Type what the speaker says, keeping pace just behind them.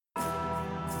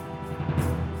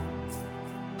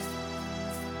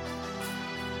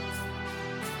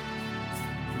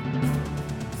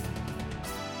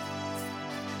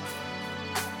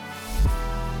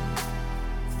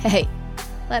Hey,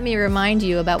 let me remind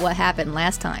you about what happened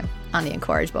last time on the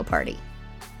Incorrigible Party.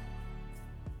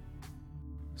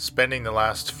 Spending the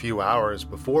last few hours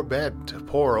before bed to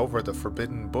pore over the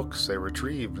forbidden books they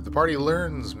retrieved, the party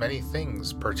learns many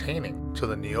things pertaining to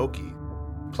the Nyogi,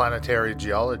 planetary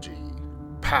geology,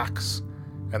 Pax,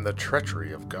 and the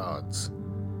treachery of gods.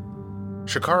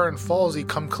 Shakara and Falsey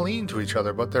come clean to each other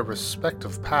about their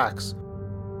respective Pax,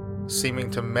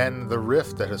 seeming to mend the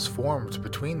rift that has formed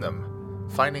between them,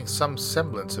 finding some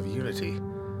semblance of unity.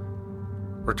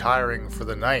 Retiring for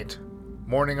the night,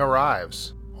 morning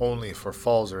arrives, only for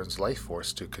Falzern's life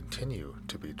force to continue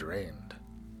to be drained.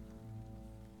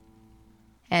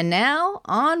 And now,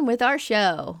 on with our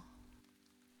show.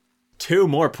 2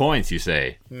 more points, you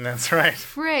say? That's right.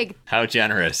 Frig. How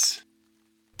generous.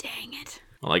 Dang it.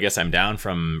 Well, I guess I'm down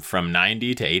from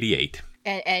 90 to 88.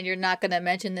 And you're not going to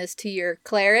mention this to your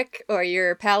cleric or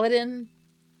your paladin?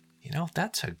 You know,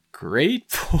 that's a great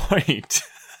point.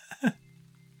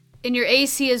 And your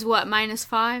AC is what,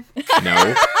 -5?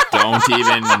 No, don't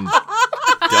even.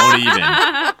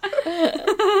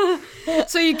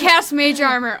 So you cast mage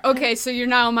armor. Okay, so you're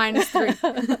now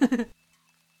 -3.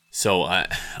 So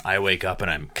I wake up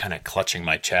and I'm kind of clutching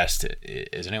my chest.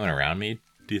 Is anyone around me,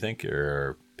 do you think, or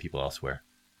are people elsewhere?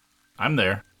 I'm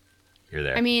there. You're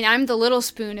there. I mean, I'm the little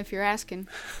spoon if you're asking.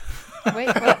 Wait,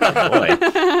 what? Boy.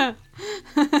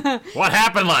 What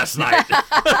happened last night?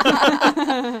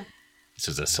 This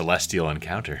is a celestial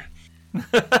encounter.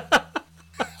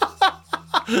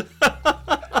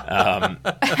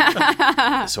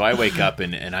 So I wake up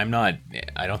and I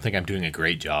don't think I'm doing a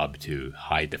great job to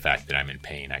hide the fact that I'm in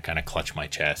pain. I kind of clutch my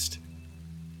chest.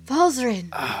 Falzarin,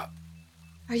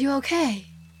 are you okay?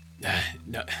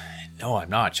 No, I'm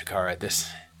not, Shakara.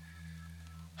 This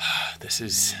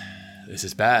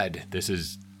is bad. This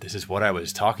is what I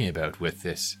was talking about with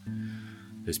this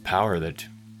power that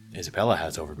Isabella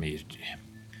has over me.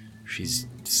 She's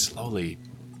slowly,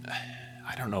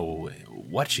 I don't know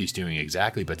what she's doing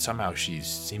exactly, but somehow she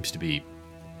seems to be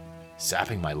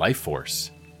sapping my life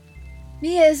force.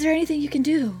 Mia, is there anything you can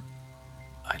do?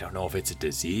 I don't know if it's a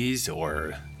disease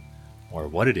or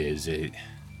what it is.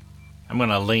 I'm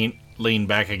gonna lean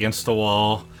back against the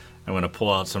wall. I'm gonna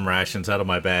pull out some rations out of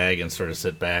my bag and sort of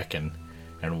sit back and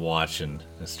watch and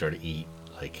start to eat.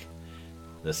 Like,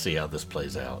 let's see how this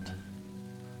plays out.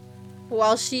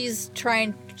 While she's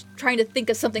trying to think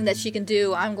of something that she can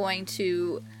do, I'm going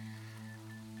to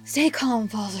stay calm,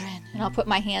 Falzarin, and I'll put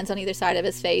my hands on either side of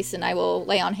his face, and I will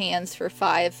lay on hands for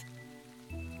 5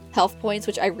 health points,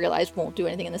 which I realize won't do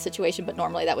anything in this situation, but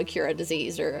normally that would cure a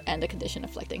disease or end a condition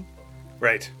afflicting.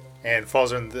 Right. And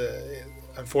Falzern,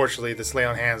 unfortunately, this lay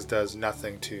on hands does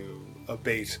nothing to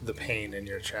abate the pain in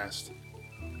your chest.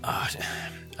 I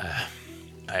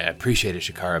appreciate it,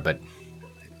 Shakara, but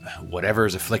whatever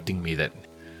is afflicting me, that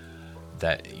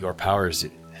your powers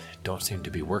don't seem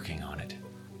to be working on it.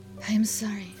 I'm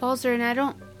sorry. Falzer, and I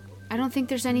don't think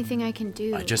there's anything I can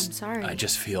do. I'm sorry. I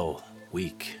just feel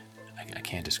weak. I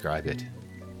can't describe it.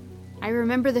 I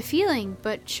remember the feeling,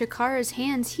 but Shakara's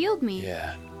hands healed me.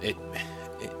 Yeah,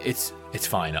 it's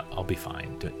fine. I'll be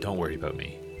fine. Don't worry about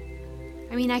me.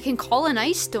 I mean, I can call an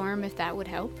ice storm if that would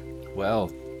help.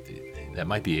 Well, that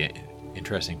might be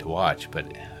interesting to watch, but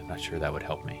I'm not sure that would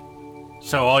help me.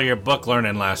 So all your book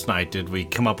learning last night, did we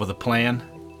come up with a plan?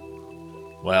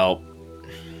 Well,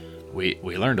 we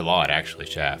learned a lot, actually,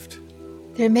 Shaft.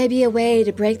 There may be a way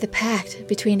to break the pact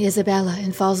between Isabella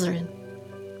and Falzarin.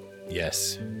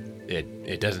 Yes,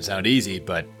 it doesn't sound easy,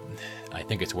 but I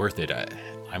think it's worth it.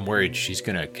 I'm worried she's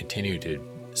going to continue to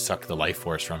suck the life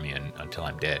force from me until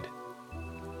I'm dead.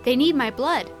 They need my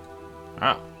blood.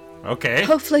 Oh, okay.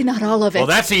 Hopefully not all of it. Well,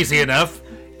 that's easy enough.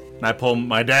 And I pull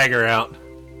my dagger out.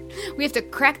 We have to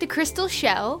crack the crystal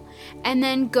shell and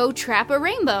then go trap a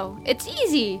rainbow. It's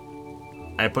easy.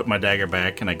 I put my dagger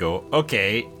back and I go,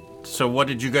 okay, so what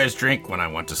did you guys drink when I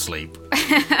went to sleep?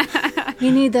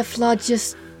 You need the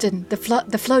phlogiston. The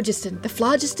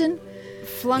phlogiston?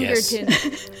 Flungerton.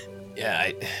 Yes.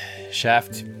 Yeah,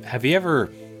 Shaft, have you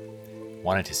ever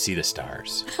wanted to see the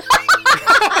stars?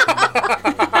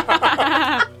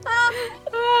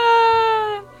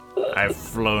 I've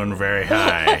flown very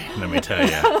high, let me tell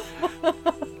you.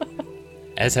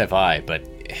 As have I, but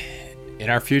in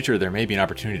our future there may be an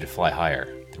opportunity to fly higher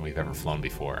than we've ever flown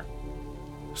before.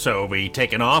 So we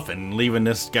taking off and leaving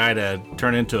this guy to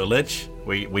turn into a lich?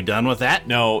 We done with that?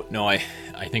 No, I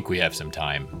think we have some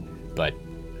time, but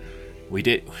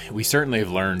we certainly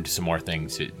have learned some more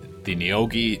things. The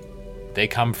Nyogi, they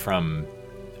come from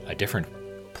a different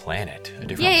planet, a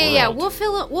different world. Yeah. We'll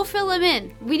fill him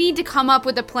in. We need to come up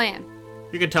with a plan.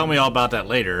 You can tell me all about that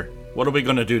later. What are we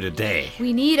going to do today?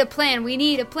 We need a plan. We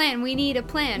need a plan. We need a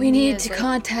plan. We need Mia's to like,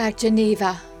 contact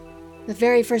Geneva. The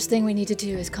very first thing we need to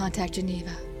do is contact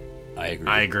Geneva. I agree.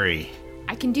 I agree.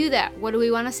 I can do that. What do we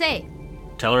want to say?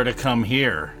 Tell her to come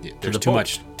here. Yeah, to there's the too boat.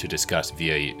 much to discuss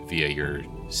via your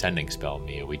sending spell,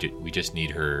 Mia. We just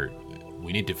need her.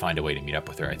 We need to find a way to meet up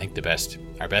with her. I think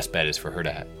our best bet is for her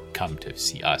to come to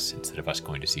see us instead of us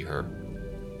going to see her.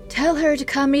 Tell her to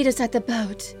come meet us at the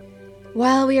boat.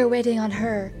 While we are waiting on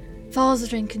her,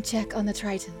 Falzarin can check on the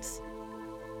Tritons.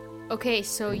 Okay,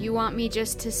 so you want me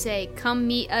just to say, come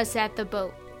meet us at the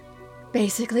boat.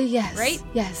 Basically, yes. Right?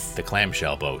 Yes. The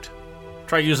clamshell boat.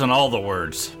 Try using all the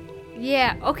words.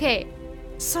 Yeah, okay.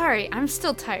 Sorry, I'm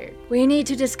still tired. We need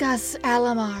to discuss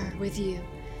Alamar with you.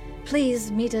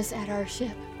 Please meet us at our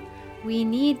ship. We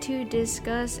need to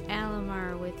discuss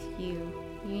Alamar with you.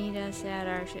 Meet us at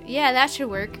our ship. Yeah, that should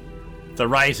work. The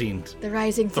Rising The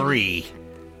Rising 3.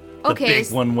 The Okay,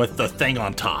 big one with the thing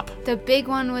on top. the big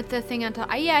one with the thing on top.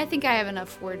 Yeah, I think I have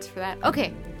enough words for that.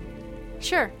 Okay,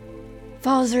 sure.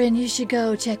 Falzarin, you should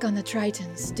go check on the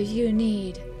Tritons. Do you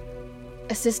need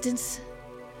assistance?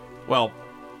 Well,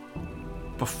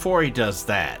 before he does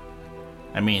that,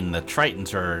 I mean, the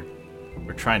Tritons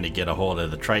we're trying to get a hold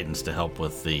of the Tritons to help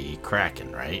with the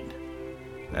Kraken, right?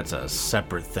 That's a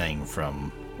separate thing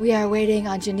from... We are waiting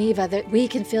on Geneva. That we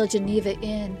can fill Geneva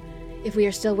in if we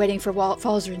are still waiting for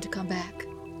Falzarin to come back.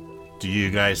 Do you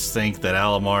guys think that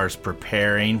Alamar is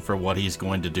preparing for what he's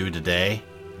going to do today?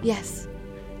 Yes.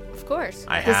 Of course.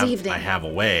 I evening. have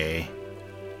a way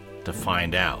to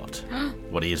find out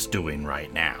what he is doing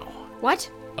right now.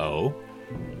 What? Oh,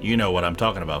 You know what I'm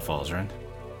talking about, Falzarin.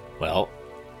 well,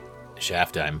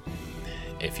 Shaft,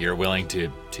 if you're willing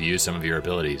to use some of your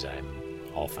abilities, I'm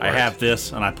all for it. I have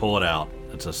this, and I pull it out.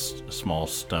 It's a small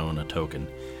stone, a token.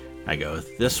 I go,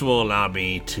 this will allow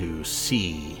me to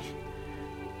see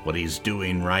what he's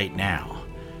doing right now.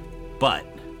 But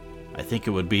I think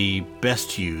it would be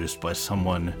best used by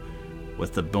someone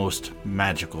with the most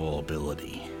magical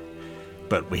ability.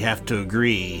 But we have to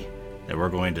agree that we're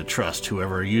going to trust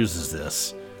whoever uses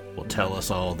this will tell us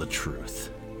all the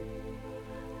truth.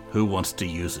 Who wants to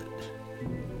use it?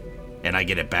 And I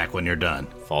get it back when you're done.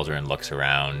 Falzarin looks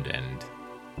around and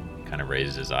kind of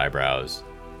raises his eyebrows.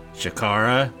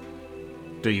 Shakara,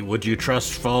 would you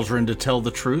trust Falzarin to tell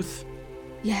the truth?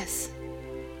 Yes.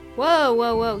 Whoa,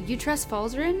 whoa, whoa. You trust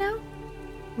Falzarin now?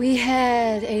 We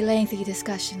had a lengthy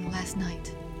discussion last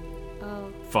night.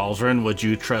 Oh. Falzarin, would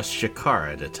you trust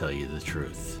Shakara to tell you the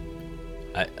truth?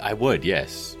 I would,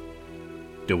 yes.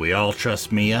 Do we all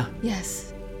trust Mia?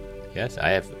 Yes. Yes, I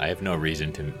have no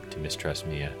reason to mistrust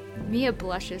Mia. Mia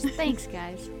blushes. Thanks,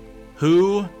 guys.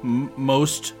 Who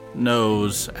most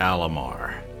knows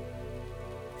Alamar?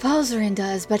 Falzarin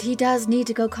does, but he does need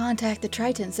to go contact the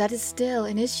Tritons. That is still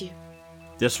an issue.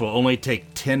 This will only take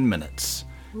 10 minutes.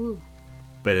 Ooh.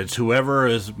 But it's whoever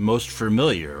is most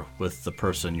familiar with the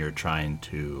person you're trying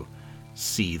to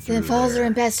see through. Then Falzarin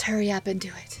there. best hurry up and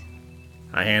do it.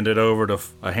 I hand it over to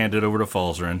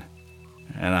Falzarin,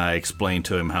 and I explain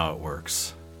to him how it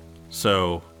works.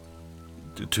 So,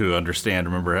 to understand,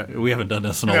 remember, we haven't done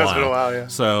this in a while. It's been a while, yeah.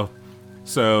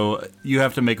 So you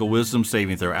have to make a wisdom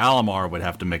saving throw. Alamar would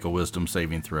have to make a wisdom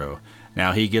saving throw.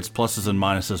 Now, he gets pluses and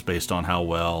minuses based on how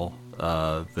well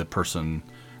the person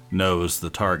knows the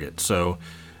target. So,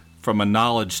 from a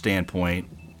knowledge standpoint,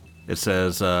 it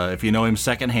says if you know him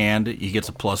secondhand, he gets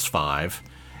a +5.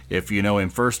 If you know him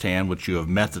firsthand, which you have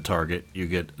met the target, you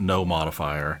get no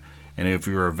modifier. And if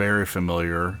you are very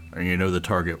familiar and you know the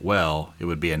target well, it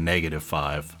would be a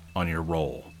 -5 on your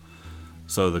roll.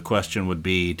 So the question would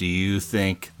be, do you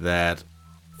think that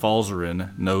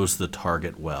Falzarin knows the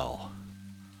target well?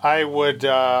 I would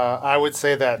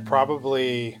say that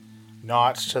probably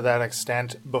not to that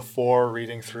extent before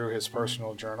reading through his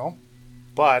personal journal.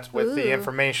 But with the Ooh.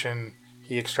 information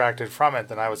he extracted from it,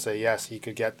 then I would say yes, he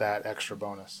could get that extra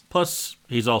bonus. Plus,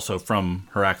 he's also from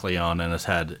Heraklion and has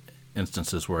had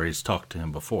instances where he's talked to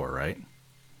him before, right?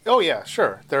 Oh yeah,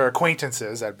 sure. They're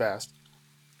acquaintances at best.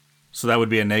 So that would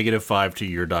be a -5 to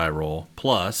your die roll.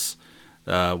 Plus,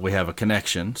 we have a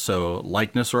connection. So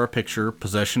likeness or a picture,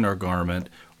 possession or garment,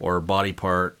 or body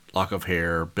part, lock of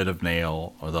hair, bit of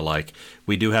nail, or the like.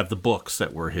 We do have the books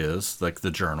that were his, like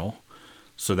the journal.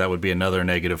 So that would be another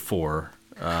 -4.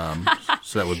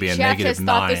 So that would be a Shaft has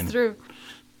thought -9. this through.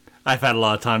 I've had a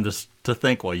lot of time to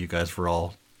think while you guys were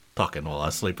all talking while I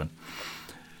was sleeping.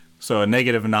 So a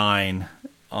 -9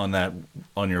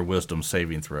 on your wisdom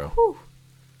saving throw. Whew.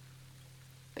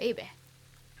 Baby.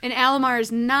 And Alamar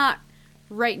is not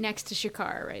right next to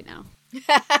Shakara right now.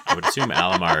 I would assume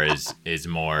Alamar is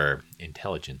more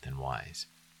intelligent than wise.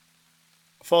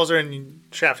 Falzarin,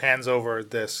 Shaft hands over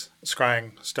this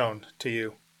scrying stone to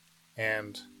you,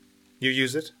 and you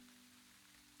use it,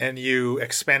 and you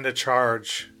expend a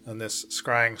charge on this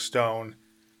scrying stone,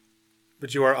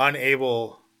 but you are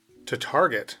unable to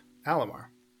target Alamar.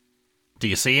 Do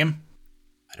you see him?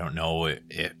 I don't know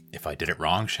if I did it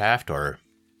wrong, Shaft, or...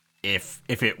 If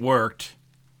it worked,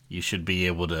 you should be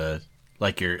able to,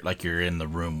 like you're in the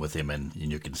room with him and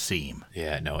you can see him.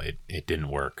 Yeah, no, it didn't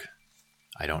work.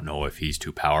 I don't know if he's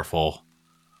too powerful,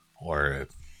 or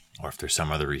if there's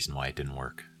some other reason why it didn't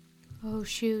work. Oh,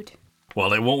 shoot.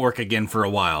 Well, it won't work again for a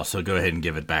while, so go ahead and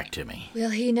give it back to me. Will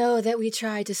he know that we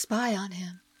tried to spy on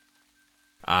him?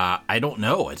 I don't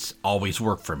know. It's always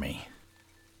worked for me.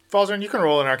 Falzarin, you can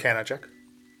roll an Arcana check.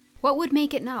 What would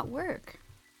make it not work?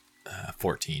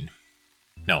 14.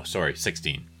 No, sorry,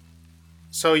 16.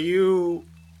 So you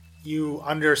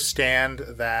understand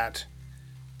that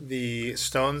the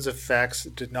stone's effects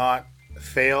did not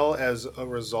fail as a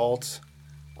result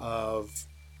of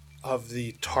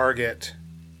the target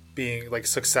being like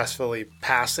successfully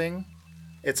passing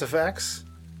its effects.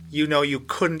 You know you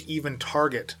couldn't even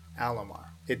target Alamar.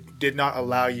 It did not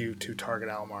allow you to target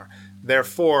Alamar.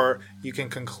 Therefore, you can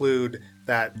conclude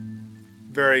that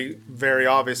very, very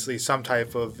obviously some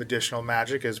type of additional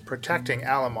magic is protecting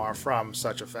Alamar from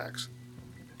such effects.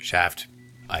 Shaft,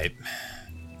 I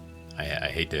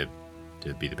hate to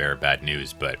be the bearer of bad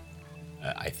news, but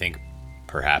I think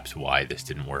perhaps why this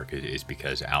didn't work is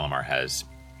because Alamar has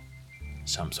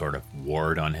some sort of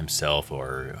ward on himself,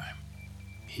 or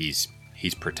he's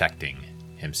protecting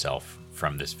himself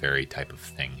from this very type of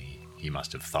thing. He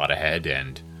must have thought ahead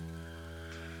and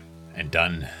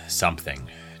done something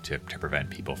to prevent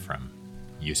people from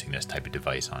using this type of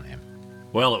device on him.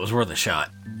 Well, it was worth a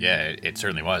shot. Yeah, it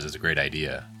certainly was. It's a great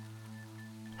idea.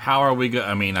 How are we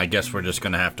I guess we're just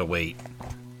going to have to wait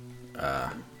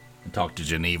and talk to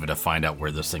Geneva to find out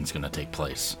where this thing's going to take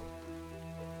place.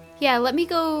 Yeah, let me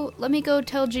go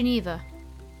tell Geneva.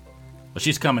 Well,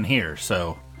 she's coming here,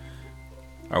 so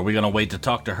are we going to wait to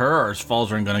talk to her, or is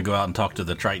Falzarin going to go out and talk to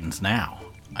the Tritons now?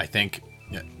 I think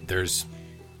there's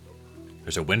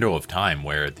a window of time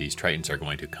where these Tritons are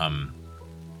going to come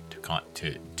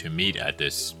to meet at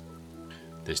this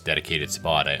dedicated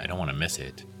spot. I don't want to miss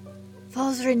it.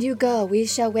 Falzarin, you go. We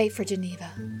shall wait for Geneva.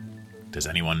 Does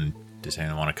anyone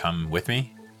want to come with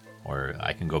me? Or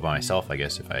I can go by myself, I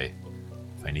guess, if I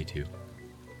need to.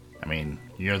 I mean,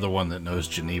 you're the one that knows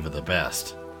Geneva the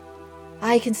best.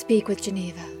 I can speak with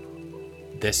Geneva.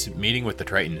 This meeting with the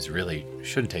Tritons really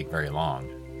shouldn't take very long.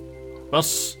 Well,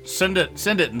 send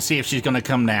it and see if she's going to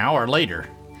come now or later.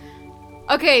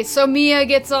 Okay, so Mia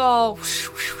gets all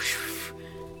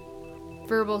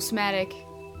verbal somatic,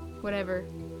 whatever.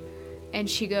 And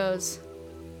she goes,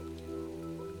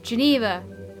 Geneva,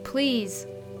 please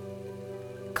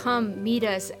come meet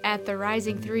us at the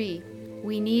Rising 3.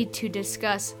 We need to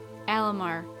discuss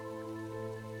Alamar.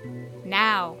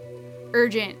 Now.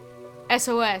 Urgent.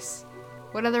 SOS.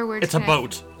 What other words? It's a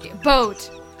boat. Boat.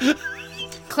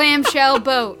 Clamshell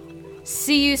boat.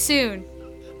 See you soon.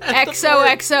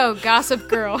 XOXO, Gossip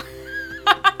Girl.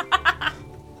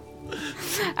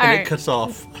 It cuts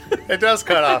off. It does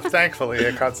cut off. Thankfully,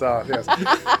 it cuts off. Yes.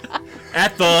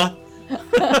 At the...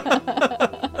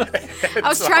 I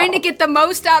was trying to get the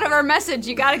most out of our message.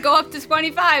 You gotta go up to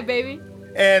 25, baby.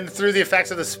 And through the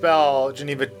effects of the spell,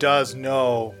 Geneva does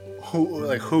know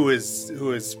who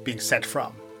is being sent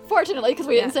from. Fortunately, because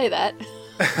we didn't say that.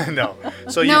 No.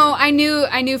 So no, I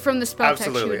knew from the spell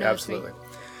text. Absolutely.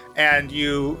 And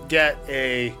you get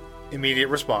a immediate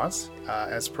response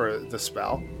as per the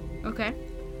spell. Okay.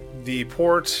 The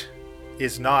port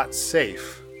is not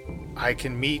safe. I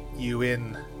can meet you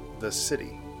in the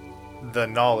city, the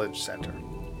knowledge center.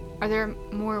 Are there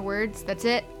more words? That's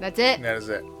it? That is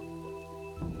it.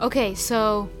 Okay,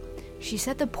 so she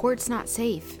said the port's not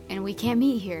safe and we can't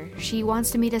meet here. She wants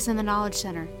to meet us in the knowledge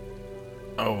center.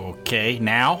 Okay,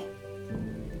 now?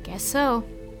 Guess so.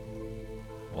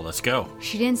 Well, let's go.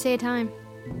 She didn't say a time.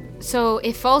 So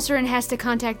if Falzarin has to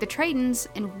contact the Tritons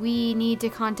and we need to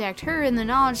contact her in the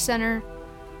knowledge center,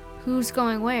 who's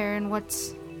going where and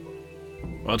what's...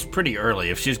 Well, it's pretty early.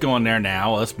 If she's going there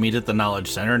now, let's meet at the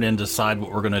knowledge center and then decide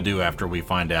what we're going to do after we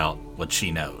find out what she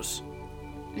knows.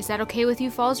 Is that okay with you,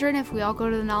 Falzarin, if we all go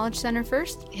to the knowledge center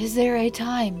first? Is there a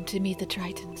time to meet the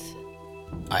Tritons?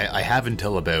 I have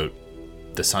until about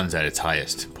the sun's at its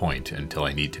highest point until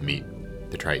I need to meet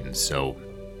the Tritons, so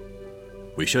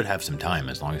we should have some time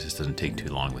as long as this doesn't take too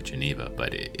long with Geneva.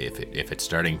 But if it's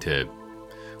starting to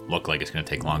look like it's going to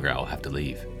take longer, I'll have to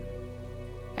leave.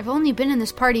 I've only been in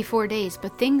this party 4 days,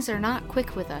 but things are not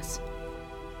quick with us.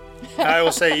 I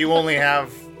will say you only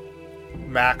have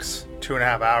max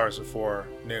 2.5 hours before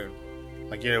noon.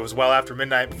 Like, it was well after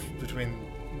midnight between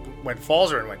when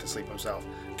Falzarin went to sleep himself.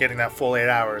 Getting that full 8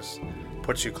 hours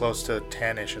puts you close to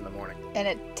 10-ish in the morning. And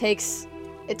it takes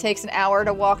an hour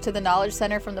to walk to the knowledge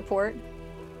center from the port?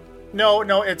 No,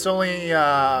 it's only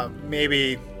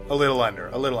maybe a little under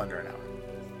an hour.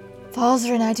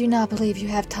 Falzarin, I do not believe you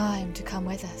have time to come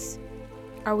with us.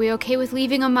 Are we okay with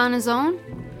leaving him on his own?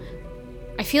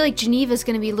 I feel like Geneva's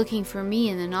gonna be looking for me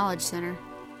in the knowledge center.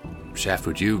 Chef,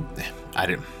 would you...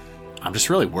 I'm just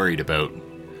really worried about...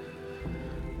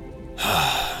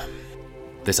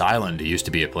 This island used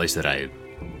to be a place that I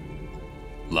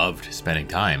loved spending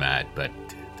time at, but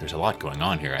there's a lot going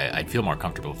on here. I'd feel more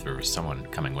comfortable if there was someone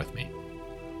coming with me.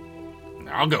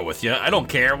 I'll go with you. I don't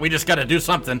care. We just gotta do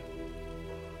something.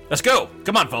 Let's go.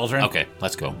 Come on, Falzarin. Okay,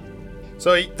 let's go.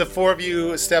 So the four of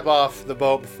you step off the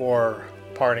boat before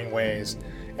parting ways.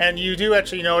 And you do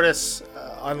actually notice,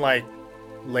 unlike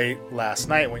late last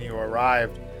night when you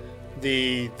arrived,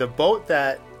 the boat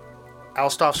that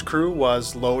Alstoff's crew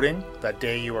was loading that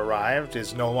day you arrived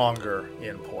is no longer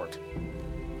in port.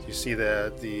 You see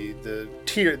the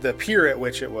pier at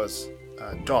which it was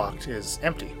docked is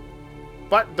empty.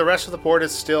 But the rest of the port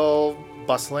is still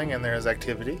bustling and there's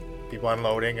activity. People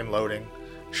unloading and loading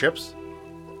ships.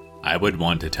 I would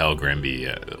want to tell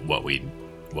Grimby what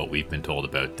we've been told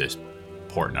about this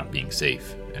port not being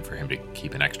safe, and for him to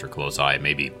keep an extra close eye,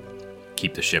 maybe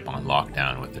keep the ship on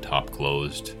lockdown with the top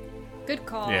closed. Good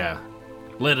call. Yeah.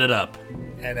 Lit it up.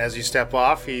 And as you step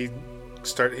off, he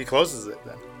closes it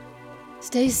then.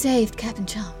 Stay safe, Captain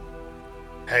Chum.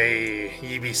 Hey,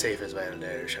 ye be safe as well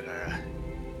there, Shakara.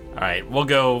 Alright, we'll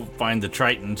go find the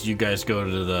Tritons. You guys go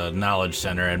to the Knowledge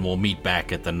Center, and we'll meet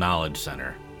back at the Knowledge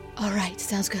Center. All right,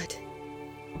 sounds good.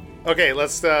 Okay,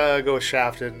 let's go with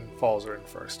Shaft and Falzarin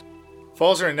first.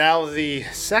 Falzarin, now the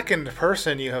second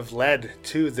person you have led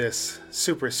to this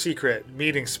super secret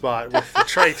meeting spot with the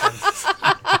Tritons.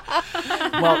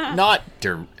 Well, not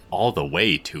all the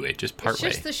way to it, just part It's way.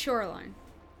 just the shoreline.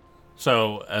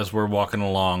 So, as we're walking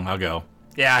along, I'll go,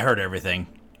 yeah, I heard everything.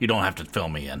 You don't have to fill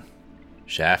me in.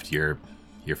 Shaft, you're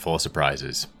full of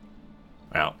surprises.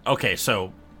 Well, okay,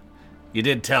 so you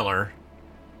did tell her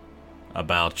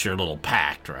about your little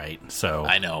pact, right? So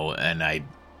I know, and I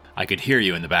could hear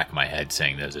you in the back of my head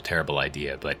saying that was a terrible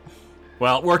idea, but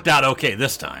well, it worked out okay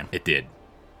this time. it did.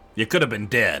 You could have been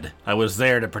dead. I was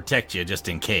there to protect you just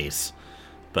in case.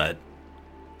 But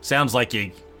sounds like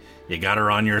you got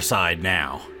her on your side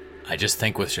now. I just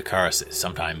think with Shakara,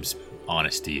 sometimes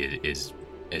honesty is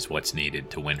what's needed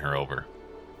to win her over.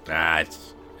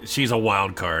 She's a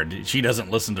wild card. She doesn't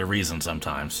listen to reason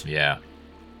sometimes. Yeah.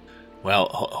 Well,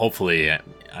 hopefully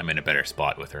I'm in a better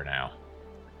spot with her now.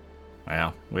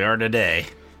 Well, we are today.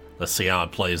 Let's see how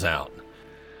it plays out.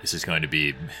 This is going to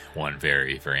be one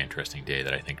very, very interesting day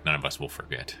that I think none of us will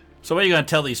forget. So what are you going to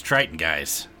tell these Triton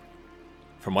guys?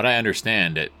 From what I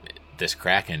understand, this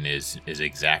Kraken is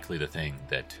exactly the thing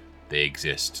that they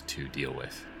exist to deal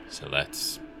with. So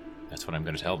that's what I'm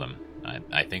going to tell them.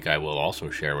 I think I will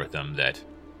also share with them that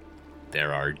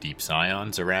there are deep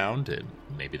scions around. And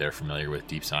maybe they're familiar with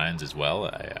deep scions as well.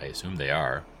 I assume they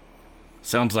are.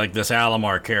 Sounds like this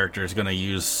Alamar character is going to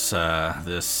use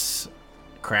this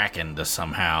Kraken to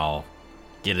somehow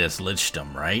get his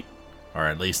lichdom, right? Or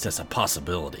at least it's a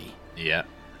possibility. Yeah.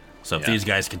 So if these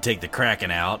guys can take the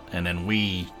Kraken out, and then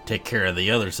we take care of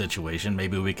the other situation,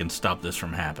 maybe we can stop this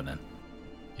from happening.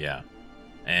 Yeah.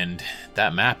 And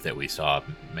that map that we saw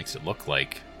makes it look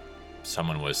like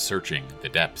someone was searching the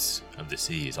depths of the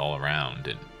seas all around,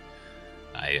 and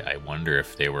I wonder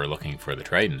if they were looking for the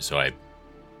Triton, so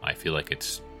I feel like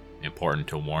it's important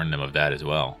to warn them of that as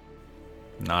well.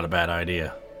 Not a bad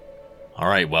idea. All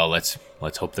right, well, let's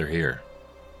hope they're here.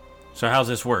 So how's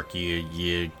this work?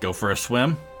 You go for a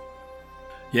swim?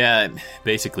 Yeah,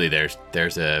 basically there's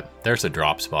a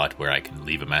drop spot where I can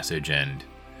leave a message, and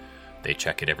they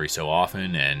check it every so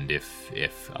often, and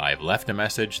if I've left a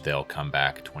message, they'll come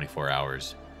back 24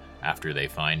 hours after they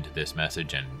find this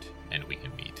message, and we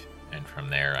can meet. And from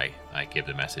there, I give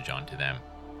the message on to them.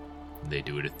 They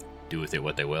do with it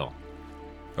what they will.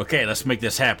 Okay, let's make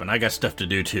this happen. I got stuff to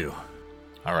do too.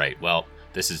 All right, well,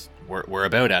 we're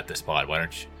about at the spot. Why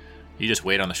don't you just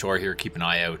wait on the shore here, keep an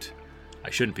eye out. I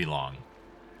shouldn't be long.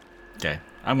 Okay,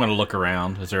 I'm going to look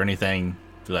around. Is there anything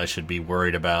that I should be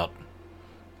worried about?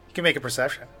 You can make a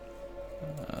perception.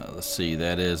 Let's see,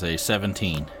 that is a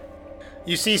 17.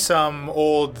 You see some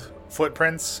old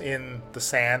footprints in the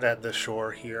sand at the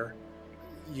shore here.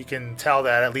 You can tell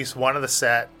that at least one of the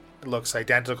set looks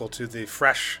identical to the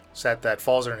fresh set that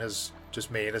Falzarin has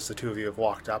just made as the two of you have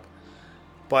walked up.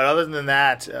 But other than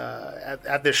that,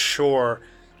 at this shore,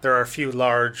 there are a few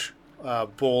large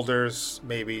boulders,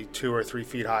 maybe 2 or 3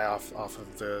 feet high off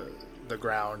of the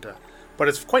ground. But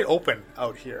it's quite open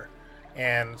out here.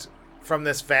 And from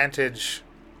this vantage,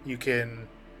 you can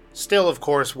still, of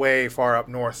course, way far up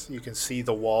north, you can see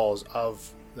the walls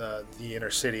of the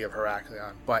inner city of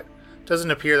Heraklion. But it doesn't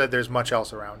appear that there's much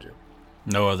else around you.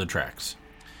 No other tracks.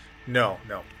 No.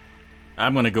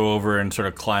 I'm going to go over and sort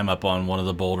of climb up on one of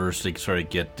the boulders to sort of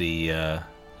get the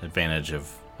advantage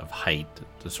of height,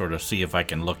 to sort of see if I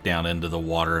can look down into the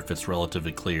water if it's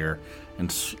relatively clear,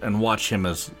 and watch him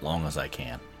as long as I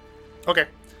can. Okay.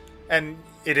 And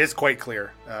it is quite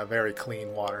clear, very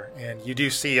clean water. And you do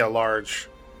see a large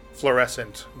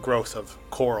fluorescent growth of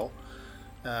coral.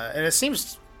 And it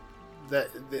seems that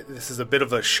this is a bit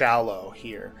of a shallow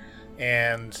here.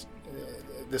 And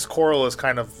this coral is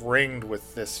kind of ringed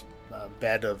with this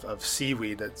bed of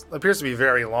seaweed that appears to be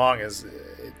very long, as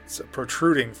it's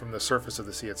protruding from the surface of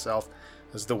the sea itself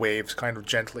as the waves kind of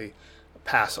gently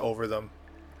pass over them.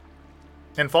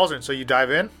 And Falzern, so you dive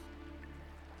in?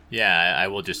 Yeah, I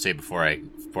will just say before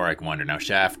I go under now,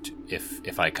 Shaft,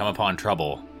 if I come upon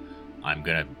trouble, I'm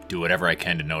gonna do whatever I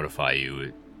can to notify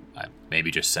you. Maybe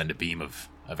just send a beam of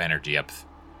energy up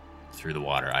through the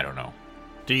water. I don't know.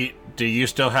 Do you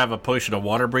still have a potion of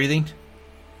water breathing?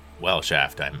 Well,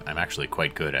 Shaft, I'm actually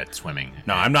quite good at swimming.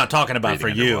 No, I'm not talking about for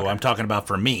you. Underwater. I'm talking about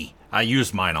for me. I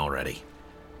used mine already.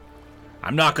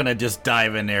 I'm not going to just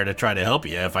dive in there to try to help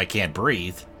you if I can't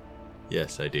breathe.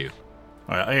 Yes, I do.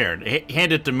 All right, here,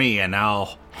 hand it to me and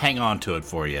I'll hang on to it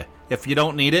for you. If you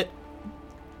don't need it,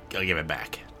 I'll give it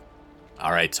back.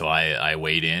 All right, so I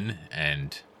wade in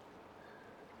and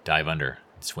dive under,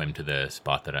 swim to the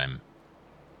spot that I'm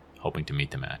hoping to meet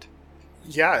them at.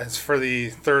 Yeah, it's for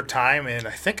the third time in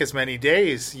I think as many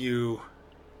days you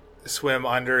swim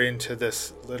under into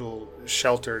this little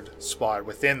sheltered spot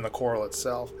within the coral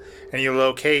itself. And you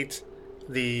locate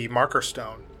the marker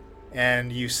stone.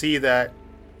 And you see that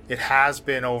it has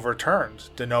been overturned,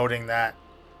 denoting that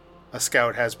a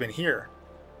scout has been here.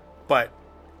 But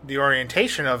the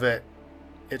orientation of it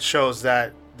shows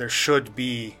that there should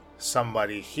be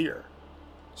somebody here.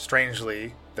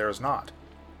 Strangely, there is not.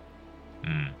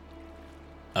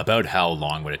 About how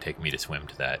long would it take me to swim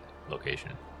to that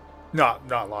location? Not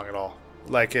long at all.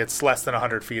 Like, it's less than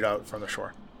 100 feet out from the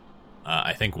shore.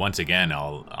 I think once again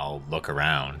I'll look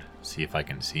around, see if I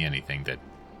can see anything that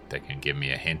can give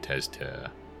me a hint as to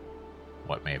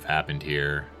what may have happened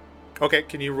here. Okay,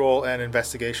 can you roll an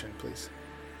investigation, please?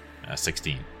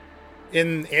 16.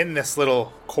 In this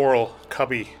little coral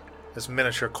cubby, this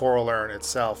miniature coral urn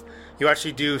itself, you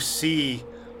actually do see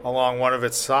along one of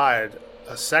its side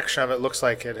a section of it looks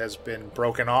like it has been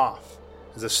broken off,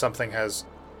 as if something has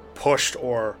pushed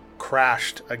or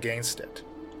crashed against it.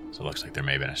 So it looks like there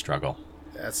may have been a struggle.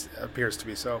 That appears to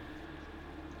be so.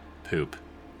 Poop.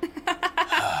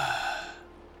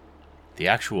 The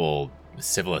actual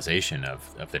civilization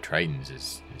of the Tritons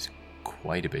is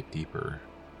quite a bit deeper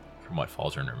from what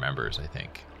Falzern remembers, I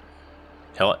think.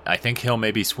 I think he'll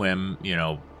maybe swim,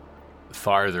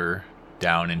 farther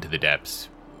down into the depths,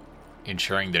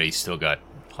 ensuring that he's still got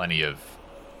plenty of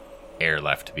air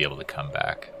left to be able to come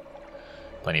back.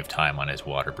 Plenty of time on his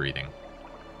water breathing.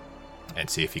 And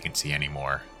see if he can see any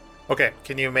more. Okay,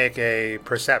 can you make a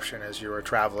perception as you are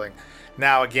traveling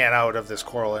now again out of this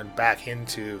coral and back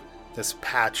into this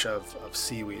patch of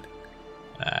seaweed?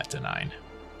 That's a 9.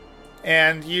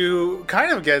 And you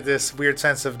kind of get this weird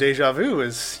sense of deja vu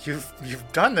as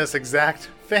you've done this exact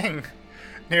thing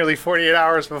nearly 48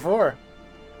 hours before.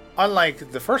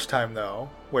 Unlike the first time, though,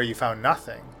 where you found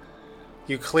nothing,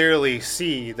 you clearly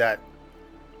see that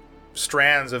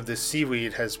strands of this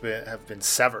seaweed have been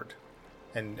severed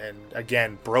and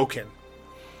again broken.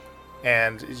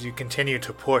 And as you continue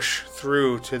to push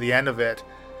through to the end of it,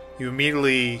 you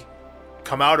immediately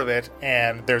come out of it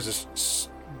and there's this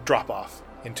drop off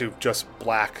into just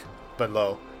black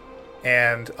below.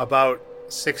 And about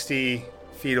 60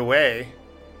 feet away,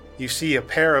 you see a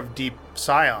pair of deep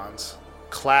scions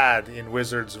clad in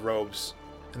wizard's robes,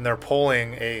 and they're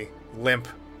pulling a limp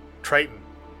Triton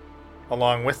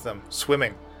along with them,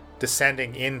 swimming,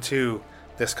 descending into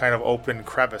this kind of open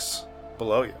crevice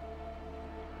below you.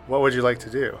 What would you like to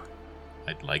do?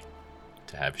 I'd like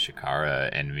to have Shakara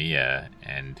and Mia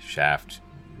and Shaft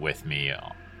with me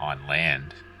on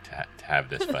land to have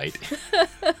this fight.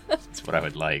 That's what I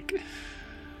would like.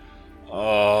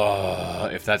 Oh,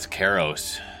 if that's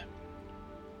Karos.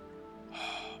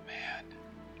 Oh, man.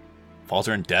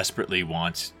 Falzern desperately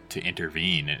wants to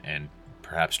intervene and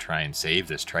perhaps try and save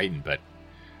this Triton, but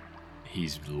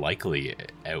he's likely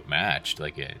outmatched.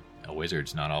 Like, a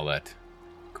wizard's not all that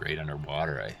great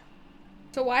underwater.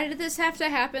 So why did this have to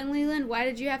happen, Leland? Why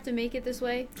did you have to make it this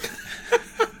way?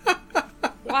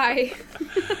 Why?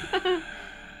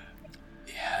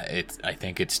 Yeah, I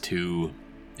think it's too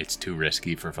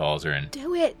risky for Falzarin.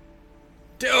 Do it.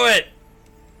 Do it!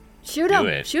 Shoot Do him.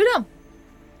 it. Shoot him.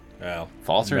 Well,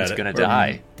 Falzarin's gonna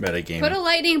die. Metagame. Put a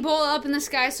lightning bolt up in the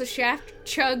sky so Shaft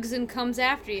chugs and comes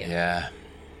after you. Yeah.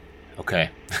 Okay.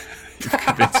 You've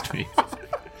convinced me.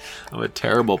 I'm a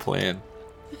terrible plan.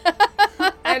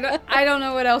 I don't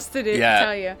know what else to do. Yeah. To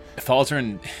tell you.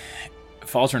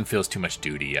 Falzarin feels too much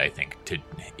duty, I think, to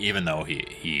even though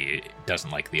he doesn't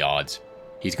like the odds.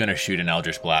 He's gonna shoot an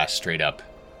Eldritch Blast straight up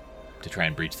to try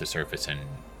and breach the surface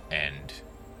and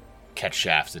catch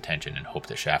Shaft's attention and hope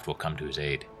that Shaft will come to his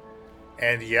aid.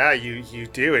 And yeah, you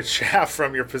do. It's Shaft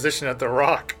from your position at the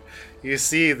rock. You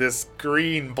see this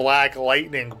green-black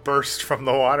lightning burst from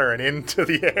the water and into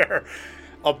the air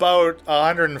about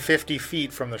 150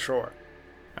 feet from the shore.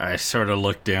 I sort of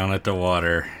look down at the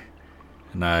water,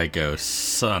 and I go,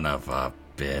 son of a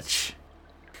bitch.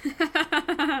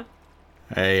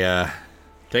 I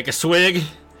take a swig,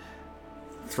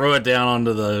 throw it down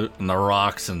onto the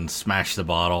rocks, and smash the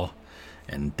bottle,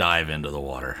 and dive into the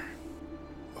water.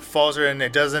 Falzarin,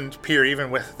 it doesn't appear,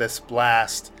 even with this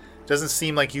blast, doesn't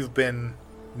seem like you've been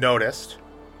noticed.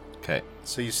 Okay.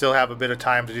 So you still have a bit of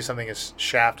time to do something as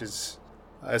Shaft is,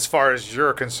 as far as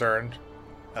you're concerned,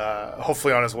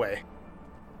 hopefully on his way.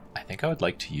 I think I would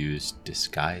like to use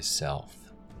Disguise Self.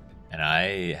 And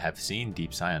I have seen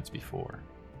Deep Science before.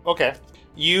 Okay.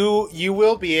 You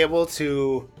will be able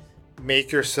to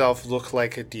make yourself look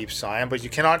like a Deep Scion, but you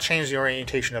cannot change the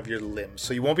orientation of your limbs.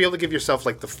 So you won't be able to give yourself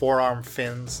like the forearm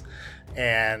fins,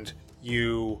 and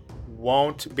you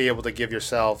won't be able to give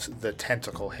yourself the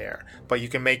tentacle hair. But you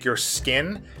can make your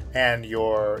skin and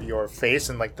your face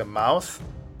and like the mouth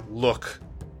look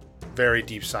very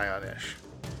Deep Scion-ish.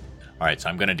 All right, so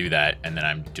I'm going to do that, and then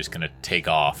I'm just going to take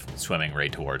off, swimming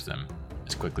right towards them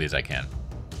as quickly as I can,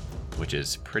 which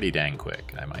is pretty dang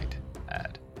quick, I might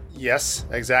add. Yes,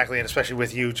 exactly, and especially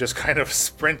with you just kind of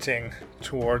sprinting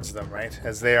towards them, right?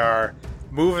 As they are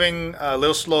moving a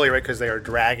little slowly, right? Because they are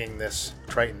dragging this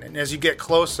Triton, and as you get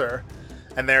closer,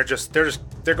 and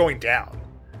they're going down.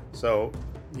 So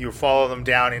you follow them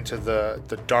down into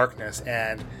the darkness,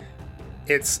 and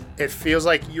it feels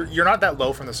like you're not that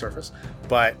low from the surface,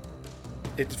 but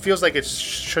it feels like it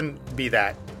shouldn't be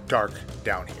that dark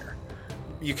down here.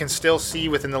 You can still see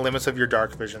within the limits of your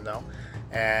dark vision, though.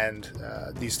 And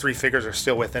these three figures are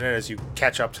still within it as you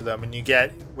catch up to them, and you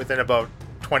get within about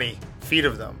 20 feet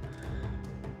of them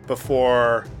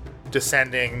before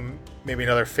descending maybe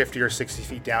another 50 or 60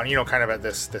 feet down, kind of at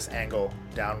this angle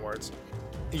downwards.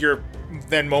 You're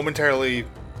then momentarily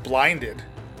blinded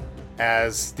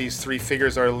as these three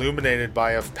figures are illuminated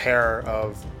by a pair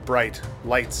of bright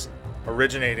lights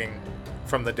originating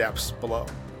from the depths below.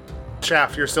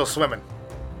 Shaft, you're still swimming.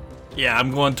 Yeah,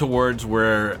 I'm going towards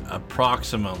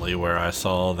approximately where I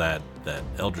saw that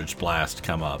Eldritch Blast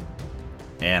come up.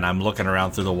 And I'm looking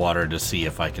around through the water to see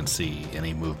if I can see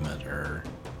any movement or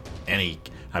any...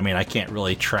 I mean, I can't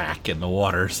really track in the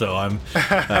water, so I'm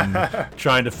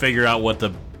trying to figure out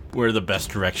where the best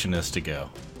direction is to go.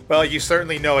 Well, you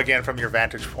certainly know, again, from your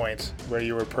vantage point where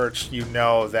you were perched, you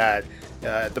know that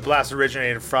the blast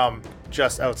originated from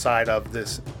just outside of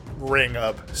this ring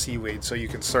of seaweed, so you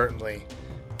can certainly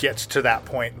get to that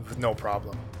point with no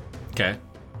problem. Okay.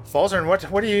 Falzarin,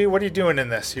 what are you doing in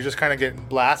this? You're just kind of getting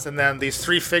blasted, and then these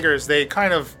three figures, they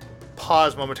kind of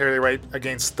pause momentarily right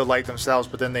against the light themselves,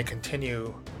 but then they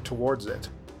continue towards it.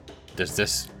 Does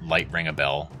this light ring a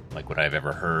bell? Like, would I have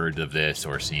ever heard of this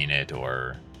or seen it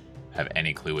or have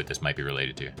any clue what this might be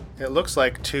related to? It looks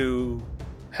like two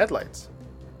headlights.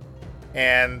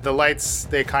 And the lights,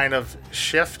 they kind of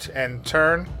shift and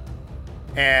turn,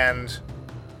 and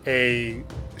a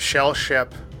shell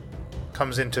ship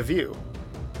comes into view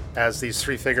as these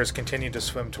three figures continue to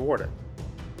swim toward it.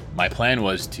 My plan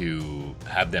was to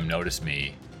have them notice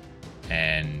me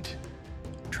and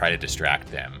try to distract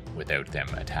them without them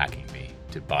attacking me,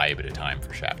 to buy a bit of time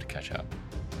for Shaft to catch up.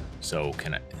 So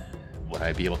would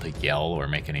I be able to yell or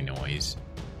make any noise?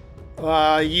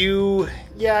 You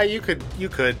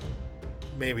could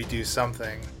maybe do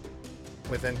something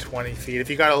within 20 feet. If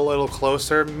you got a little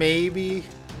closer, maybe.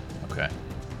 Okay.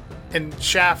 And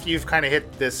Shaft, you've kind of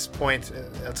hit this point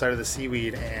outside of the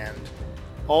seaweed, and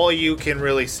all you can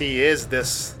really see is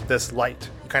this light.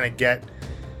 You kind of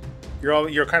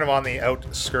you're kind of on the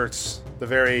outskirts, the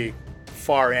very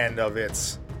far end of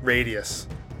its radius,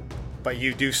 but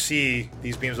you do see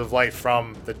these beams of light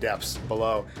from the depths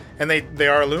below, and they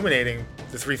are illuminating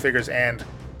the three figures and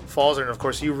Falzer, and of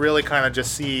course you really kind of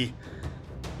just see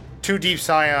two deep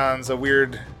scions, a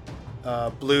weird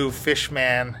blue fish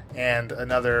man, and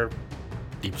another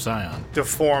Deep Scion.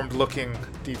 deformed-looking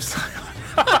deep scion.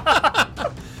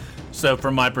 So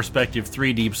from my perspective,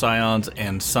 3 Deep Scions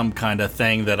and some kind of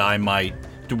thing that I might...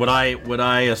 Would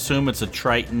I assume it's a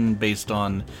Triton based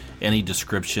on any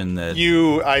description that...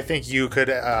 I think you could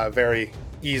very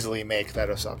easily make that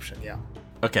assumption, yeah.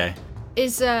 Okay.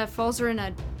 Is Falzarin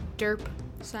a derp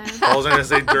scion? Falzer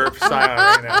is a derp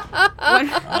scion right now.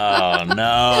 Oh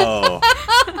no!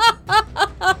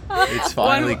 It's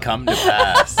finally come to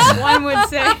pass. One would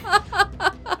say.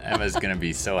 Emma's gonna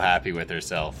be so happy with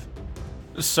herself.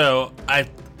 So I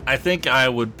think I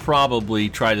would probably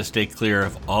try to stay clear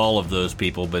of all of those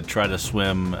people, but try to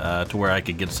swim to where I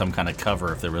could get some kind of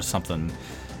cover if there was something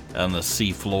on the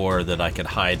sea floor that I could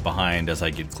hide behind as I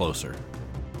get closer.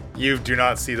 You do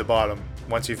not see the bottom.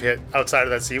 Once you've hit outside of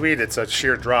that seaweed, it's a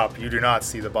sheer drop. You do not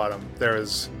see the bottom. There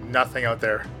is nothing out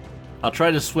there. I'll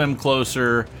try to swim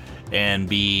closer and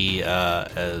be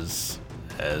as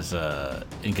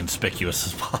inconspicuous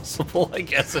as possible, I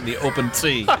guess, in the open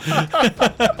sea.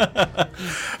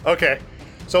 Okay.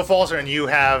 So, Falzer, and you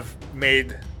have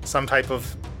made some type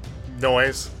of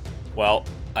noise. Well,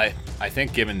 I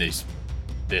think given this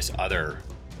other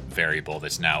variable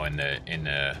that's now in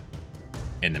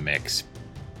the mix,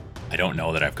 I don't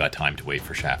know that I've got time to wait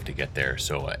for Shaft to get there.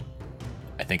 So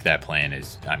I think that plan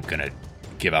is I'm gonna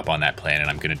give up on that plan and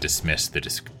I'm gonna dismiss the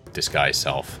disguise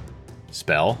self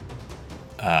spell,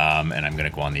 and I'm gonna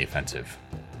go on the offensive.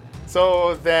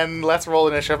 So then let's roll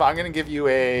initiative. I'm going to give you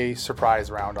a surprise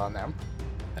round on them.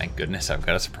 Thank goodness I've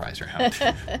got a surprise round.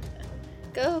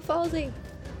 Go, Falsey.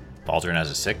 Baldrin has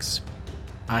a 6.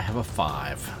 I have a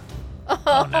 5.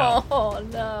 Oh no. Oh,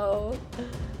 no.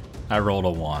 I rolled a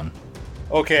 1.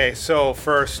 Okay, so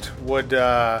first would be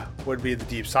the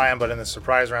Deep Scion, but in the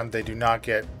surprise round, they do not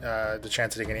get the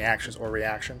chance to take any actions or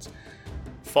reactions.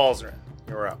 Falzarin,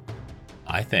 you're up.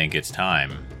 I think it's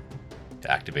time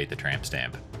to activate the tramp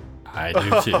stamp. I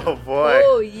do too. Oh, boy.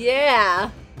 Oh, yeah.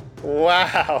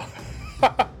 Wow.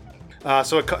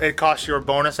 So it costs your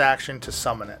bonus action to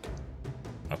summon it.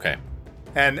 Okay.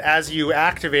 And as you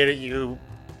activate it, you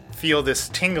feel this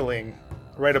tingling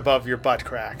right above your butt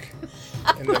crack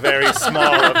in the very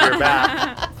small of your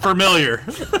back. Familiar.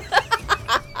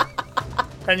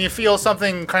 And you feel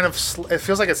something kind of, it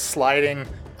feels like it's sliding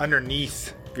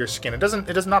underneath your skin. It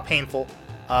is not painful.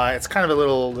 It's kind of a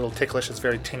little ticklish. It's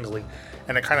very tingly.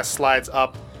 And it kind of slides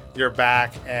up your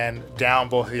back and down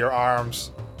both of your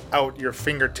arms, out your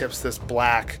fingertips, this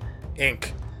black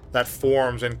ink that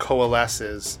forms and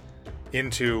coalesces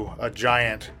into a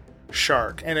giant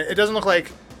shark. And it doesn't look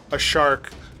like a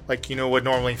shark like would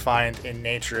normally find in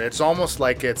nature. It's almost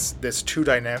like it's this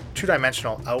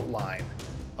two-dimensional outline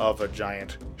of a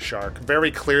giant shark.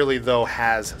 Very clearly, though,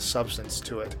 has substance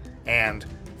to it and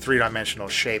three-dimensional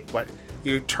shape. But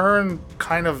you turn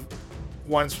kind of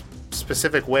one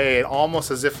specific way,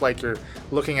 almost as if like you're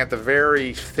looking at the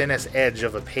very thinnest edge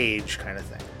of a page kind of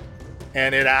thing.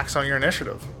 And it acts on your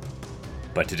initiative.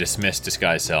 But to dismiss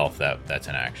disguise self, that's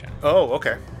an action. Oh,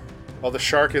 okay. Well, the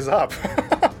shark is up.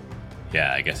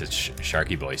 Yeah, I guess it's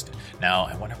Sharky voiced. Now,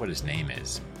 I wonder what his name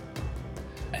is.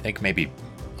 I think maybe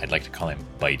I'd like to call him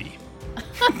Bitey.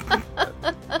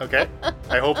 Okay.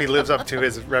 I hope he lives up to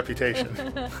his reputation.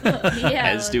 Yeah,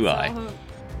 As do let's I. all hope.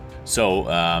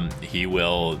 So, he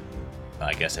will,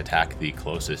 I guess, attack the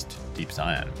closest Deep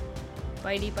Scion.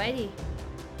 Bitey, bitey.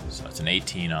 So it's an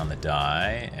 18 on the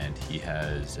die, and he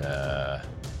has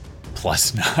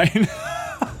plus 9.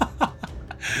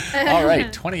 All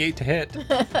right, 28 to hit.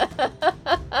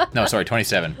 No, sorry,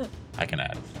 27. I can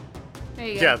add. There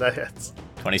you go. Yeah, that hits.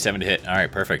 27 to hit. All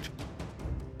right, perfect.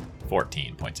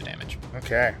 14 points of damage.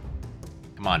 Okay.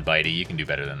 Come on, Bitey, you can do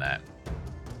better than that.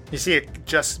 You see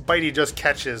Bitey just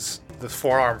catches the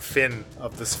forearm fin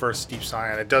of this first Deep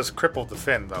Scion. It does cripple the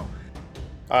fin, though.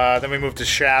 Then we move to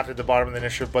Shaft at the bottom of the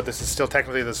initiative, but this is still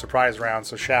technically the surprise round,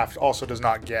 so Shaft also does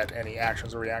not get any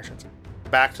actions or reactions.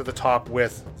 Back to the top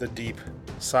with the Deep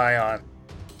Scion.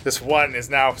 This one is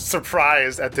now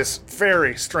surprised at this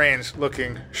very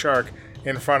strange-looking shark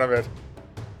in front of it.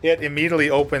 It immediately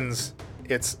opens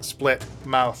its split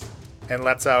mouth and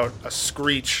lets out a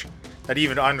screech that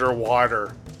even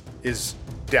underwater is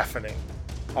deafening.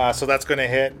 So that's going to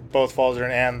hit both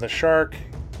Falzarin and the shark.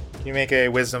 Can you make a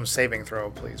wisdom saving throw,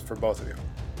 please, for both of you?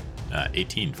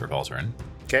 18 for Valzarin.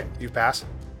 Okay, you pass.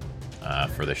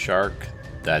 For the shark,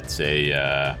 that's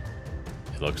a...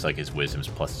 it looks like his wisdom's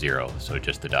plus 0, so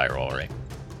just the die roll, right?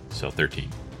 So 13.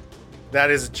 That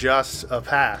is just a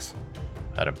pass.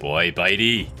 Atta boy,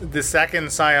 Bitey. The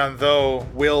second scion, though,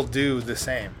 will do the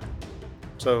same.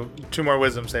 So 2 more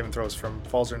wisdom saving throws from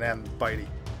Falzarin and Bitey.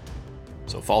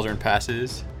 So Falzarin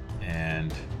passes,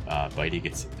 and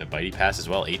Bitey passes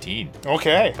well, 18.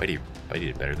 Okay. Bitey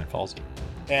did better than Falzy.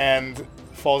 And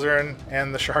Falzarin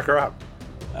and the shark are up.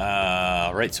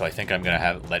 Right, so I think I'm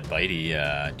gonna let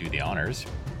Bitey do the honors,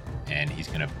 and he's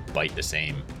gonna bite the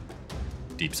same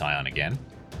Deep Scion again.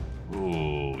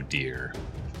 Ooh, dear.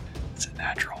 It's a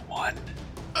natural 1.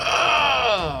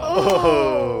 Oh.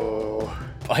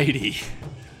 Bitey.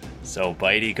 So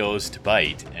Bitey goes to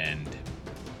bite, and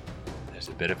there's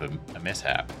a bit of a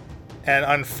mishap. And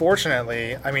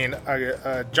unfortunately, I mean,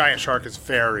 a giant shark is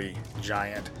very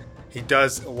giant. He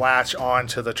does latch on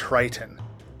to the Triton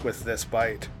with this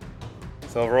bite.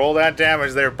 So roll that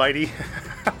damage there, Bitey.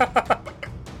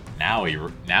 Now he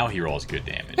rolls good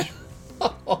damage.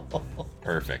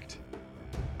 Perfect.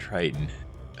 Triton.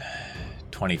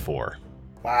 24.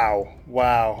 Wow.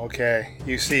 Okay.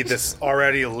 You see this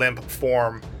already limp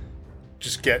form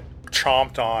just get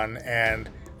chomped on, and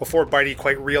before Bitey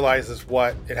quite realizes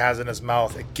what it has in his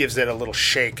mouth, it gives it a little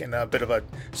shake and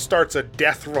starts a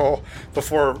death roll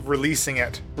before releasing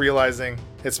it, realizing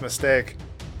its mistake.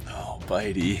 Oh,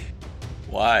 Bitey.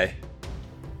 Why?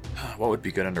 What would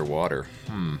be good underwater?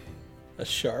 A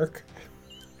shark?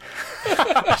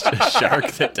 A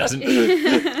shark that doesn't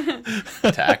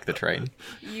attack the Triton.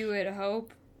 You would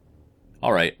hope.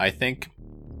 All right, I think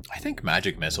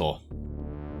Magic Missile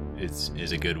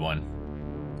is a good one.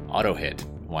 Auto hit,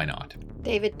 why not?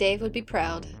 Dave would be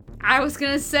proud. I was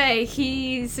gonna say,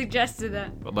 he suggested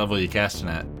that. What level are you casting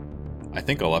at? I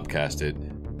think I'll upcast it.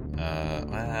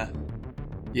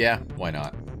 Yeah, why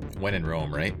not? When in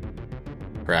Rome, right?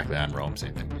 Correctly on Rome,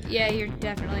 same thing. Yeah, you're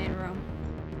definitely in Rome.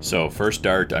 So first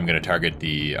dart, I'm going to target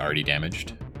the already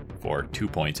damaged for 2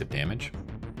 points of damage.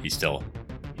 He's still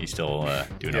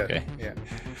doing okay. Yeah.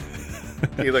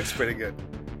 He looks pretty good.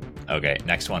 Okay,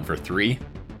 next one for 3.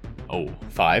 Oh,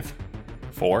 5.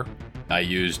 4.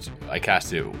 I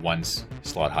cast it 1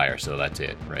 slot higher, so that's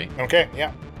it, right? Okay,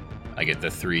 yeah. I get the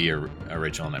 3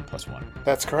 original and then +1.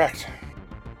 That's correct.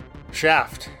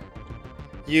 Shaft,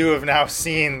 you have now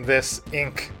seen this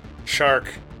ink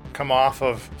shark come off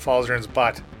of Falzarin's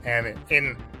butt and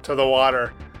into the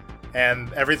water,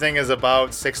 and everything is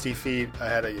about 60 feet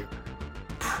ahead of you.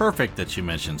 Perfect that you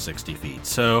mentioned 60 feet.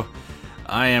 So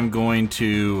I am going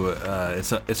to,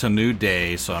 it's a new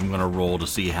day, so I'm going to roll to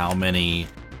see how many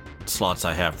slots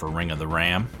I have for Ring of the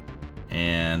Ram.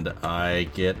 And I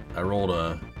rolled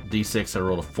a D6, I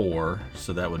rolled a 4,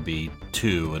 so that would be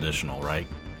 2 additional, right?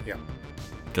 Yeah.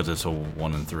 Because it's a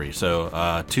 1 and 3.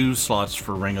 So 2 slots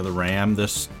for Ring of the Ram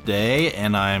this day,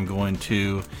 and I'm going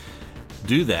to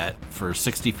do that for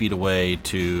 60 feet away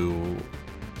to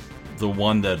the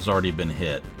one that's already been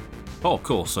hit. Oh,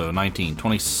 cool. So 19,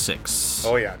 26.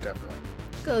 Oh, yeah, definitely.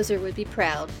 Gozer would be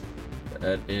proud.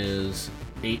 That is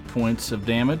 8 points of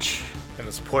damage. And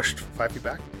it's pushed 5 feet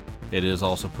back. It is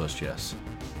also pushed, yes.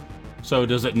 So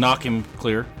does it knock him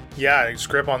clear? Yeah, his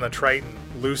grip on the Triton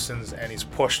loosens and he's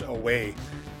pushed away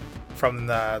from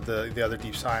the other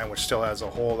Deep Scion, which still has a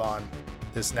hold on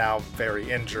this now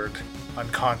very injured,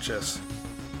 unconscious,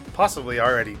 possibly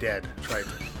already dead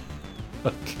Triton.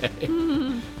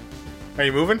 Okay. Are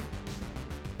you moving?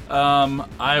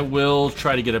 I will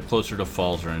try to get up closer to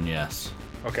Falzarin, yes.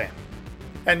 Okay.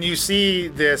 And you see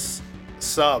this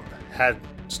sub had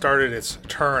started its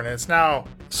turn, and it's now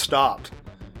stopped.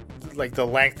 Like the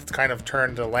length, it's kind of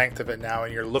turned the length of it now,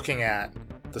 and you're looking at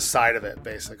the side of it,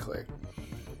 basically.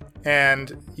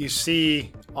 And you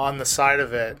see on the side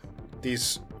of it,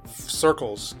 these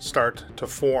circles start to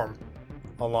form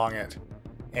along it.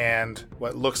 And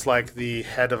what looks like the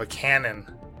head of a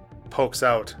cannon pokes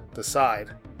out the side.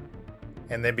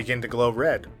 And they begin to glow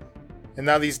red. And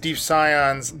now these Deep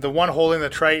Scions, the one holding the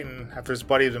Triton, after his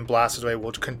buddy has been blasted away,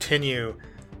 will continue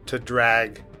to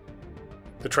drag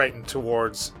the Triton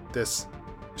towards this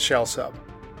shell sub.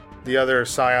 The other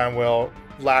Scion will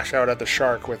lash out at the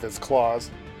shark with its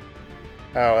claws.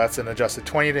 Oh, that's an adjusted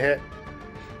 20 to hit.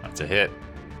 That's a hit.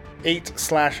 8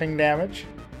 slashing damage.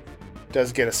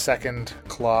 Does get a second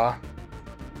claw.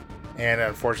 And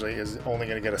unfortunately is only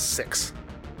going to get a 6.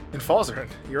 And Falzarin,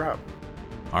 you're up.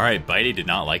 All right, Bitey did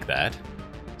not like that,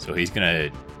 so he's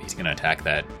gonna attack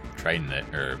that Triton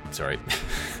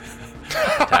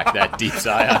attack that Deep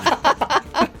Scion.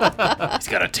 He's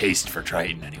got a taste for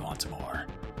Triton and he wants more.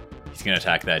 He's gonna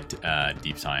attack that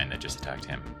Deep Scion that just attacked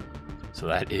him. So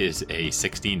that is a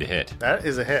 16 to hit. That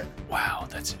is a hit. Wow,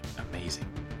 that's amazing.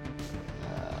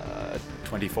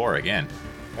 24 again.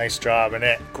 Nice job. And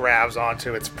it grabs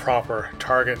onto its proper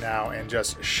target now and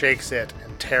just shakes it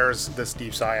and tears this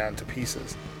deep scion to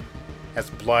pieces as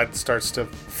blood starts to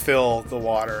fill the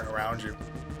water around you.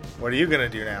 What are you going to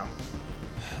do now?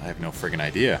 I have no friggin'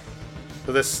 idea.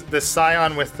 So this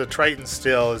scion with the Triton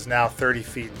still is now 30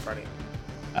 feet in front of you.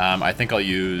 I think I'll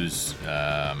use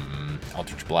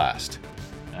Eldritch Blast.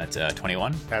 That's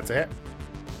 21. That's a hit.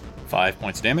 5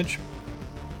 points of damage.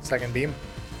 Second beam.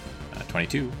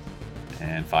 22.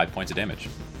 And 5 points of damage.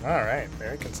 All right,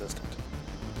 very consistent.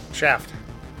 Shaft.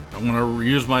 I'm going to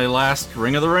use my last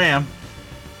Ring of the Ram.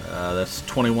 That's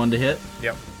 21 to hit.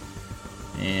 Yep.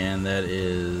 And that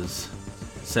is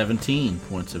 17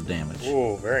 points of damage.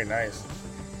 Oh, very nice.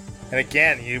 And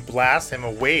again, you blast him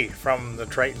away from the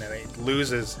Triton, and he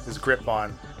loses his grip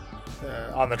on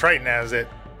the Triton as it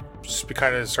just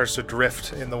kind of starts to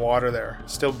drift in the water there,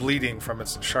 still bleeding from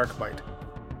its shark bite.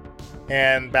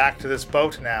 And back to this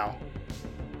boat now.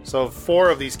 So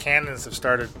 4 of these cannons have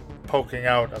started poking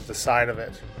out of the side of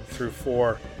it through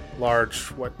 4 large,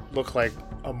 what look like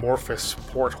amorphous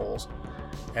portholes.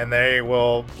 And they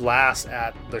will blast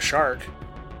at the shark.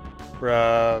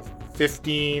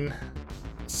 15,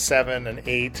 7, and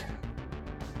 8,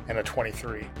 and a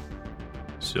 23.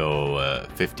 So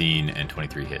 15 and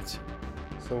 23 hits.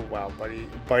 So wow,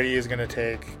 Buddy is going to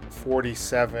take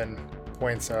 47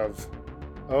 points of...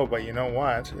 Oh, but you know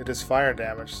what? It is fire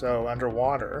damage, so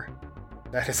underwater,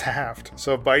 that is halved.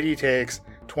 So Bitey takes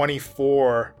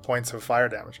 24 points of fire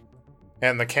damage.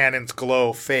 And the cannon's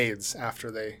glow fades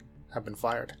after they have been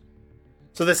fired.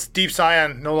 So this Deep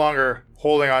Scion, no longer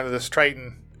holding onto this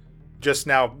Triton, just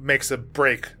now makes a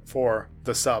break for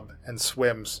the sub and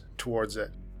swims towards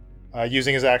it.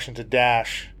 Using his action to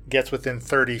dash, gets within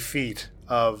 30 feet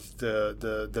of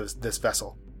this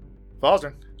vessel.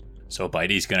 Valdrin. So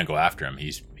Bitey's gonna go after him.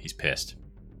 He's pissed.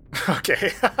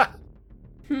 Okay.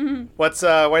 What's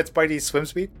Bitey's swim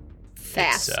speed?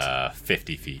 Fast. It's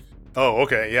 50 feet. Oh,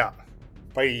 okay, yeah.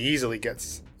 Bitey easily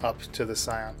gets up to the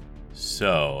Scion.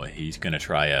 So he's gonna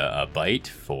try a bite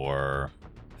for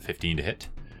 15 to hit.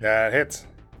 That hits.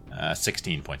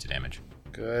 16 points of damage.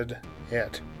 Good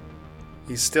hit.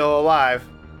 He's still alive.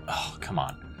 Oh, come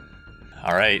on.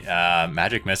 All right,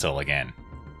 magic missile again.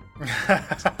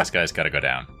 This guy's got to go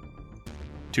down.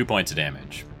 2 points of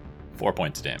damage, 4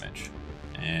 points of damage,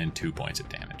 and 2 points of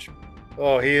damage.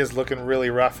 Oh, he is looking really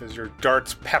rough as your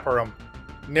darts pepper him,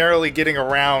 narrowly getting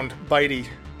around Bitey,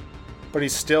 but he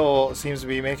still seems to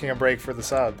be making a break for the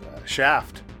sub.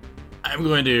 Shaft. I'm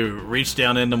going to reach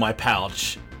down into my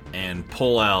pouch and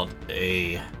pull out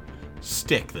a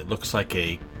stick that looks like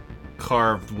a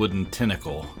carved wooden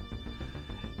tentacle,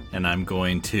 and I'm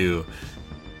going to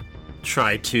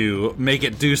try to make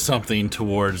it do something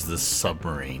towards the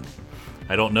submarine.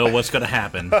 I don't know what's going to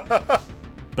happen,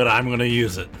 but I'm going to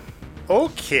use it.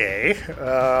 Okay.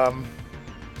 All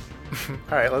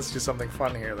right, let's do something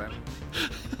fun here then.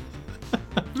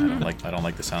 I don't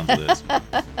like the sounds of this.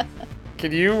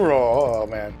 Can you roll? Oh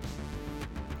man.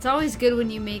 It's always good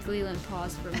when you make Leland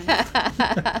pause for a minute.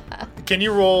 Can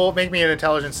you roll? Make me an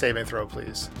intelligence saving throw,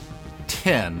 please.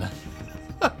 10.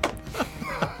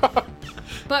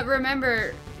 But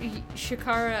remember,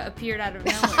 Shakara appeared out of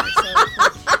nowhere, so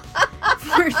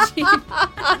 14.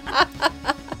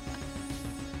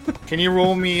 Can you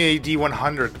roll me a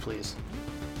D100, please?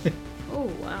 Oh,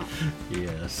 wow.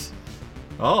 Yes.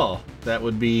 Oh, that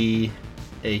would be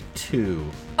a 2.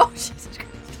 Oh, Jesus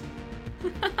Christ.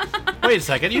 Wait a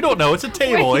second, you don't know. It's a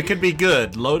table. It could be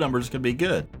good. Low numbers could be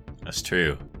good. That's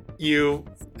true. You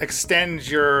extend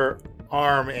your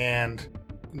arm and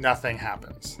nothing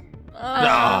happens.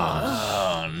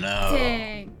 Oh no.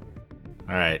 Dang.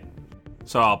 All right.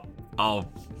 So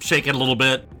I'll shake it a little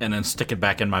bit and then stick it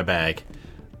back in my bag.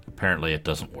 Apparently it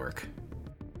doesn't work.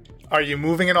 Are you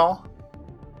moving at all?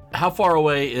 How far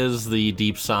away is the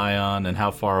Deep Scion and how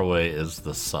far away is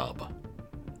the sub?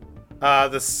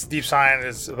 The Deep Scion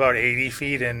is about 80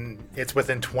 feet and it's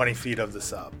within 20 feet of the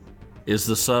sub. Is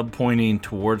the sub pointing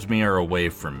towards me or away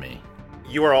from me?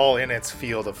 You are all in its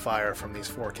field of fire from these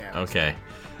 4 cannons. Okay.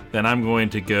 Then I'm going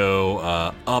to go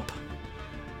up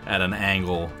at an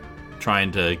angle, trying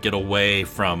to get away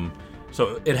from...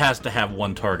 So it has to have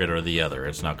one target or the other.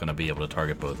 It's not going to be able to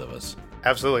target both of us.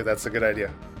 Absolutely, that's a good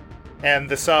idea. And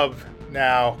the sub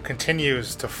now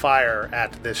continues to fire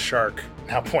at this shark,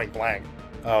 now point blank.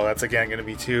 Oh, that's again going to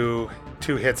be two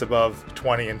hits above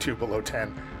 20 and 2 below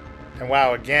 10. And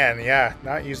wow, again, yeah,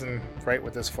 not using right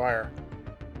with this fire.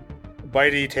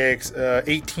 Bitey takes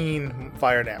 18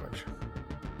 fire damage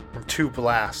from 2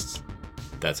 blasts.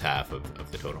 That's half of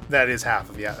the total. That is half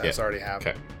of, that's already half.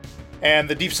 Okay. And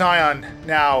the Deep Scion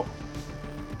now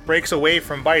breaks away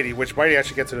from Bitey, which Bitey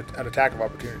actually gets an attack of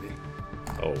opportunity.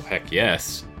 Oh, heck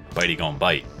yes. Bitey gonna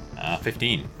bite.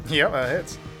 15. Yep, that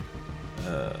hits.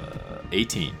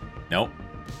 18. Nope.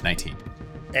 19.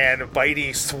 And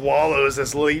Bitey swallows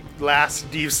this last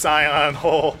deep scion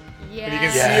hole. Yeah. And you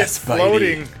can Yes, see it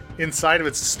floating inside of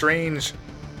its strange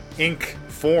ink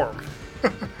form.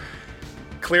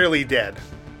 Clearly dead.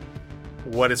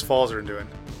 What is Falzarin doing?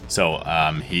 So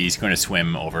he's going to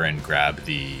swim over and grab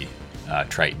the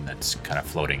Triton that's kind of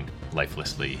floating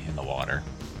lifelessly in the water.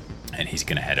 And he's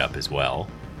going to head up as well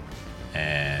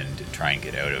and try and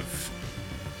get out of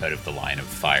the line of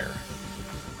fire.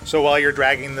 So while you're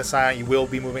dragging the scion, you will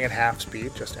be moving at half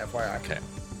speed, just FYI. Okay.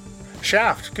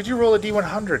 Shaft, could you roll a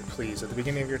D100, please, at the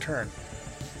beginning of your turn?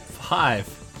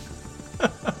 5.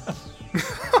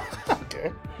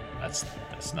 Okay. That's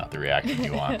not the reaction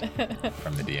you want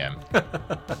from the DM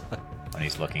when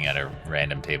he's looking at a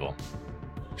random table.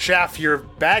 Shaft, your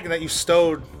bag that you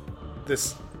stowed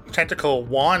this tentacle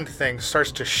wand thing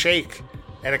starts to shake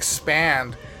and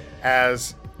expand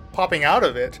as popping out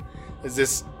of it is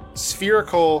this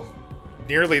spherical,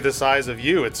 nearly the size of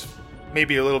you, it's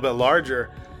maybe a little bit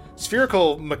larger,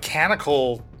 spherical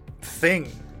mechanical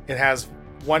thing. It has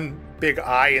one big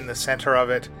eye in the center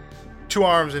of it, 2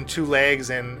 arms and 2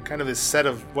 legs, and kind of this set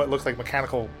of what looks like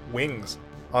mechanical wings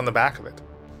on the back of it.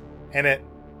 And it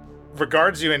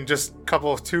regards you in just a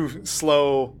couple of 2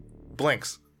 slow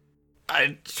blinks.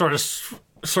 I sort of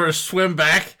swim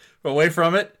back away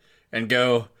from it and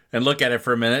go and look at it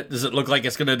for a minute. Does it look like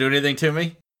it's going to do anything to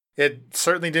me? It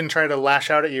certainly didn't try to lash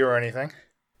out at you or anything.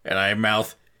 And I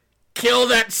mouth, "Kill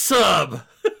that sub!"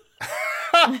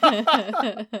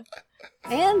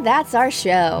 And that's our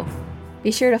show.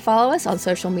 Be sure to follow us on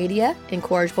social media,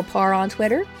 Incorrigible Par on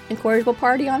Twitter, Incorrigible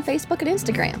Party on Facebook and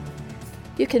Instagram.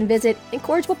 You can visit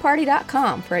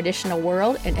incorrigibleparty.com for additional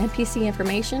world and NPC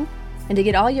information and to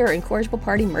get all your Incorrigible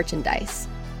Party merchandise.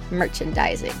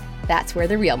 Merchandising. That's where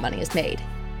the real money is made.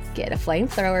 Get a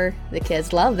flamethrower. The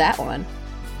kids love that one.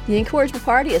 The Incorrigible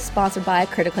Party is sponsored by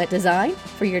Critical Hit Design.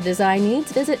 For your design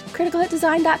needs, visit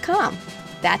criticalhitdesign.com.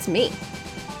 That's me.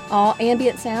 All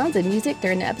ambient sounds and music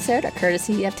during the episode are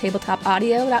courtesy of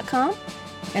tabletopaudio.com,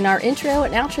 and our intro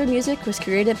and outro music was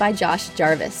created by Josh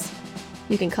Jarvis.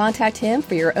 You can contact him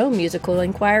for your own musical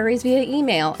inquiries via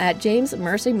email at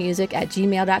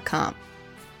jamesmercymusic@gmail.com.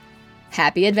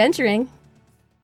 Happy adventuring!